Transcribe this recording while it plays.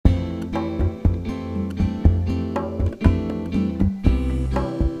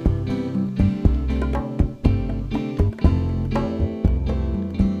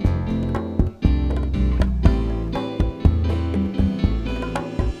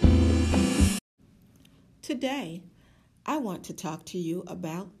Today, I want to talk to you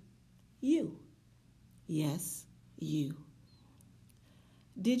about you. Yes, you.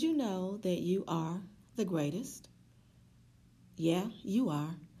 Did you know that you are the greatest? Yeah, you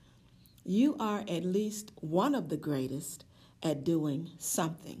are. You are at least one of the greatest at doing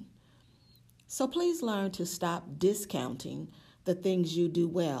something. So please learn to stop discounting the things you do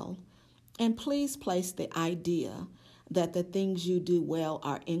well, and please place the idea that the things you do well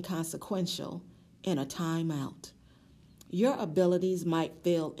are inconsequential in a timeout. Your abilities might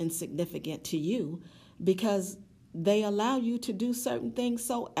feel insignificant to you because they allow you to do certain things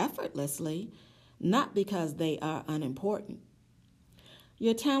so effortlessly, not because they are unimportant.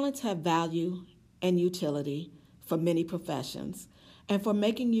 Your talents have value and utility for many professions and for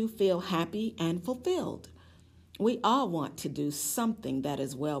making you feel happy and fulfilled. We all want to do something that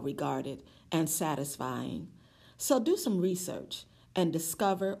is well regarded and satisfying. So do some research and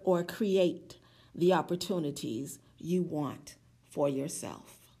discover or create the opportunities you want for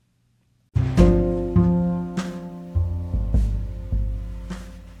yourself.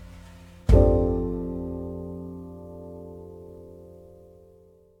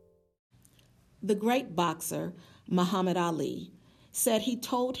 The great boxer Muhammad Ali said he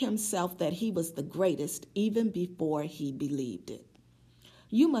told himself that he was the greatest even before he believed it.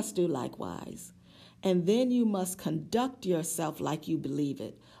 You must do likewise, and then you must conduct yourself like you believe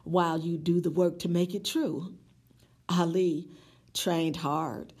it while you do the work to make it true. Ali trained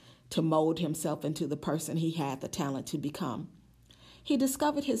hard to mold himself into the person he had the talent to become. He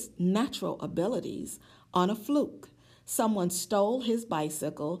discovered his natural abilities on a fluke. Someone stole his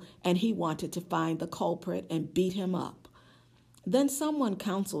bicycle and he wanted to find the culprit and beat him up. Then someone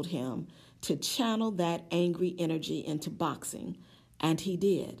counseled him to channel that angry energy into boxing, and he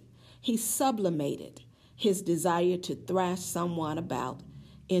did. He sublimated his desire to thrash someone about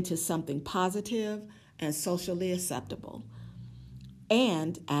into something positive and socially acceptable.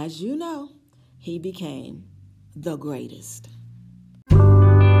 And as you know, he became the greatest.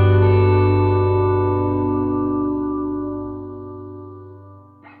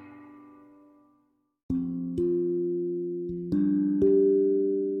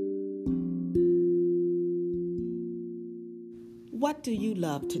 What do you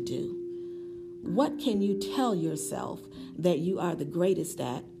love to do? What can you tell yourself that you are the greatest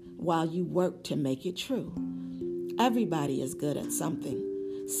at while you work to make it true? Everybody is good at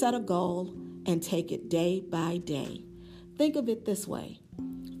something. Set a goal and take it day by day. Think of it this way.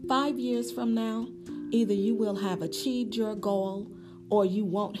 5 years from now, either you will have achieved your goal or you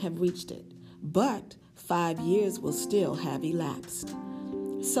won't have reached it. But 5 years will still have elapsed.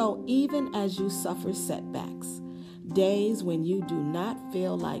 So even as you suffer setbacks, days when you do not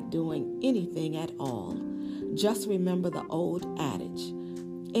feel like doing anything at all, just remember the old adage,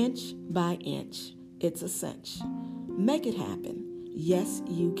 inch by inch, it's a cinch. Make it happen. Yes,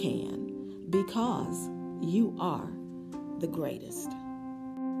 you can, because you are the greatest.